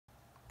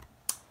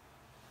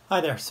Hi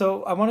there.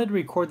 So I wanted to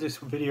record this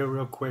video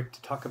real quick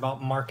to talk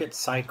about market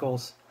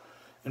cycles,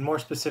 and more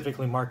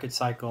specifically market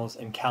cycles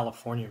in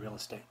California real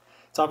estate.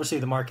 It's obviously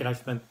the market I've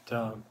spent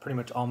pretty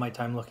much all my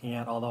time looking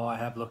at, although I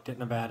have looked at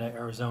Nevada,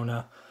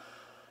 Arizona,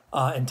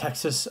 and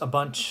Texas a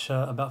bunch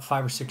about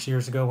 5 or 6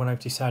 years ago when I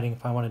was deciding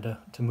if I wanted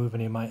to move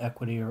any of my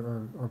equity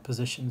or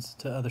positions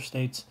to other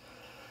states.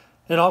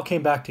 It all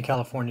came back to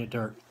California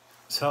dirt.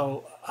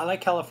 So I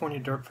like California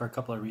dirt for a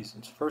couple of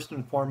reasons. First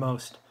and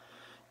foremost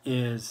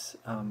is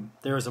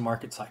there is a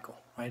market cycle,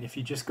 right? If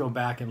you just go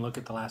back and look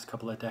at the last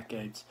couple of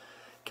decades,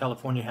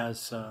 California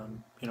has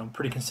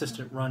pretty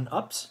consistent run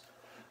ups.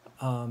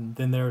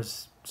 Then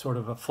there's sort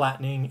of a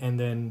flattening, and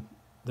then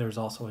there's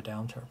also a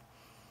downturn.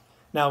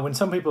 Now, when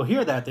some people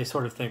hear that, they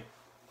sort of think,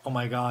 "Oh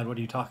my God, what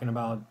are you talking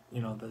about?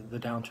 You know, the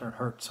downturn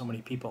hurt so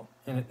many people,"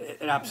 and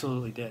it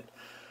absolutely did.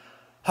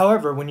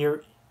 However, when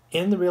you're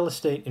in the real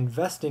estate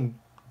investing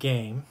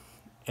game,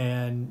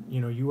 and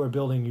you are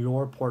building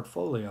your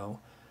portfolio,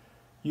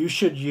 you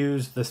should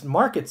use this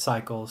market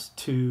cycles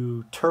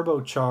to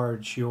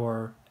turbocharge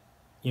your,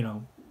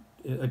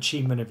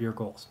 achievement of your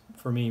goals.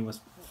 For me,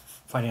 was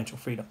financial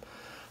freedom.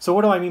 So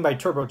what do I mean by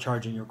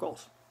turbocharging your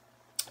goals?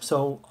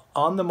 So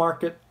on the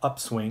market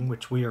upswing,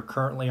 which we are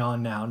currently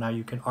on now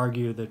you can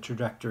argue the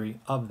trajectory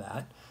of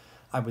that.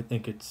 I would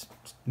think it's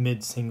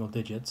mid-single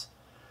digits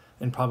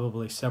and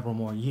probably several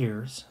more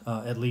years,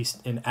 at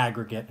least in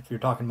aggregate. If you're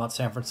talking about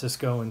San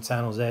Francisco and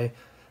San Jose,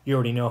 you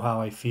already know how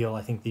I feel.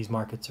 I think these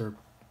markets are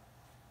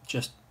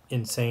just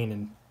insane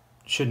and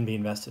shouldn't be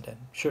invested in.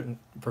 Shouldn't,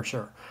 for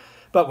sure.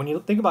 But when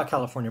you think about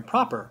California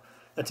proper,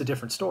 that's a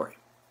different story,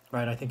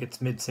 right? I think it's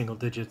mid-single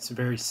digits,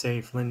 very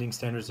safe. Lending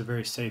standards are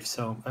very safe,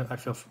 so I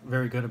feel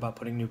very good about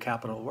putting new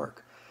capital to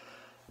work.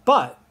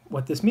 But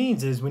what this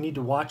means is we need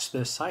to watch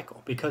this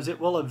cycle because it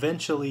will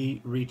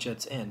eventually reach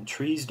its end.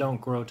 Trees don't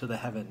grow to the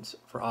heavens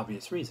for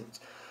obvious reasons.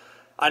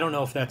 I don't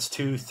know if that's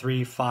 2,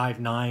 3, 5,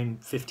 9,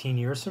 15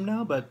 years from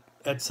now, but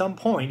at some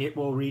point it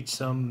will reach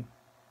some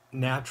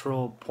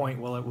natural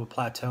point where it will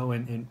plateau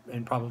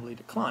and probably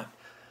decline.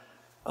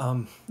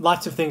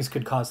 Lots of things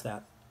could cause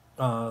that.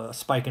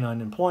 Spike in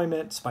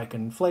unemployment, spike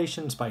in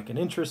inflation, spike in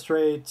interest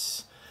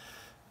rates.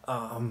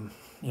 I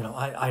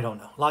don't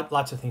know.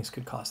 Lots of things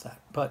could cause that.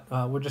 But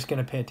we're just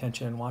going to pay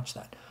attention and watch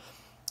that.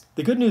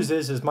 The good news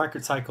is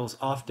market cycles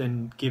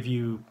often give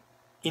you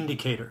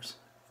indicators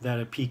that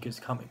a peak is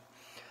coming.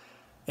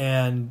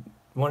 And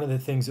one of the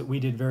things that we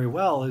did very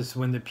well is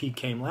when the peak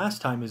came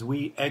last time is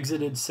we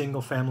exited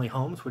single-family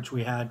homes, which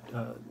we had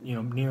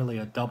nearly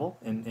a double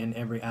in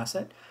every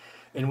asset,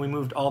 and we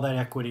moved all that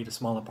equity to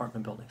small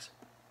apartment buildings.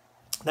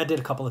 That did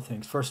a couple of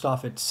things. First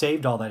off, it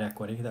saved all that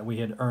equity that we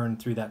had earned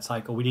through that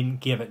cycle. We didn't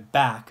give it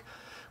back.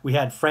 We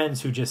had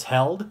friends who just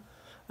held,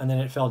 and then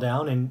it fell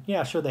down, and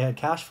yeah, sure, they had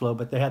cash flow,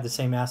 but they had the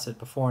same asset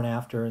before and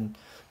after, and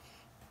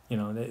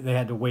they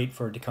had to wait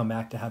for it to come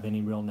back to have any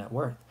real net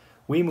worth.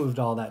 We moved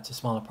all that to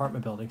small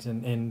apartment buildings,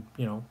 and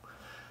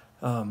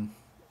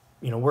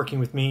working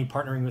with me,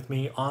 partnering with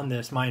me on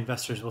this, my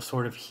investors will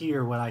sort of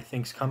hear what I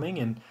think's coming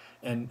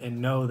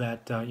and know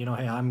that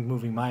hey, I'm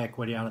moving my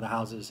equity out of the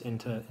houses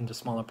into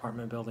small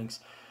apartment buildings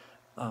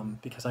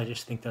because I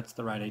just think that's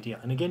the right idea.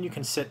 And again, you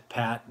can sit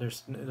pat.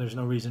 There's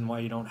no reason why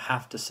you don't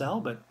have to sell,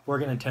 but we're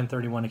going to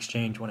 1031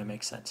 exchange when it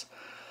makes sense.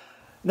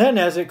 Then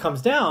as it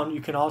comes down, you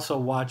can also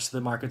watch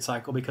the market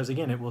cycle because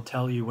again, it will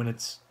tell you when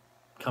it's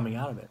coming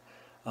out of it.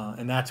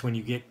 And that's when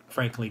you get,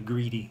 frankly,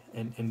 greedy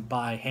and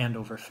buy hand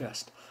over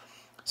fist.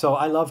 So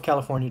I love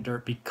California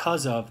dirt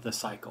because of the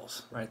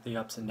cycles, right? The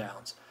ups and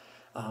downs.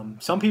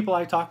 Some people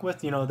I talk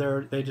with,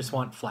 they just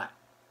want flat,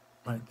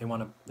 right? They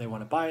want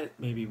to buy it,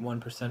 maybe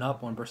 1%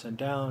 up, 1%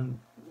 down,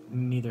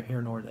 neither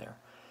here nor there.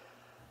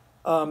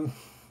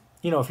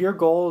 If your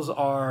goals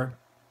are,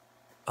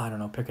 I don't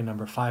know, pick a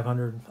number,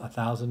 $500,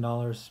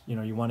 $1,000,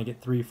 you want to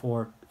get 3,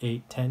 4,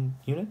 8, 10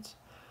 units.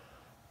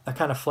 A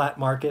kind of flat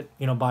market,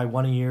 buy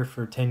one a year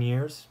for 10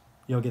 years,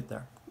 you'll get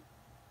there.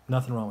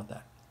 Nothing wrong with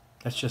that.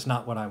 That's just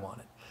not what I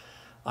wanted.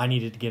 I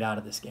needed to get out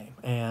of this game.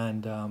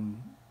 And,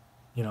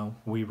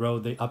 we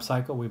rode the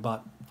upcycle. We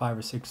bought 5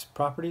 or 6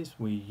 properties.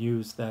 We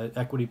used the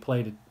equity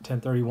play to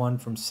 1031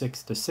 from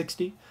 6 to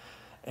 60.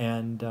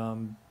 And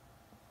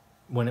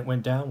when it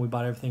went down, we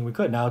bought everything we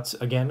could. Now it's,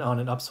 again, on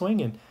an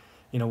upswing. And,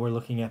 we're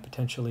looking at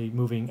potentially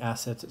moving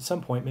assets at some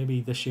point,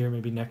 maybe this year,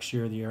 maybe next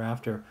year, the year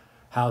after,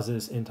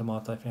 houses into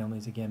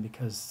multifamilies again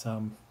because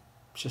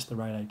it's just the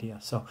right idea.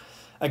 So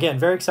again,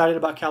 very excited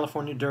about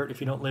California dirt.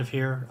 If you don't live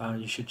here,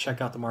 you should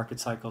check out the market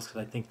cycles because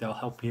I think they'll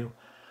help you.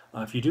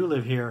 If you do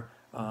live here,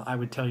 I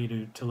would tell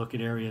you to look at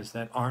areas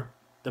that aren't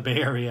the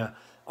Bay Area,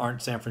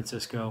 aren't San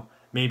Francisco,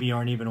 maybe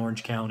aren't even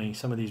Orange County,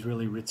 some of these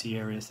really ritzy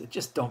areas that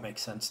just don't make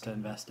sense to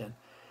invest in.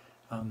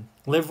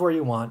 Live where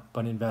you want,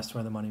 but invest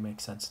where the money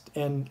makes sense.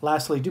 And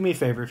lastly, do me a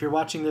favor, if you're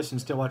watching this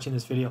and still watching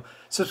this video,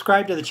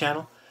 subscribe to the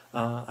channel.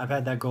 I've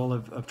had that goal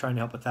of trying to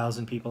help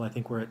 1,000 people. I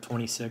think we're at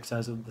 26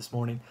 as of this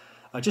morning.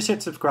 Just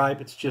hit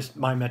subscribe. It's just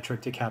my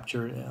metric to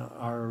capture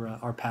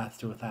our path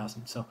to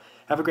 1,000. So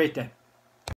have a great day.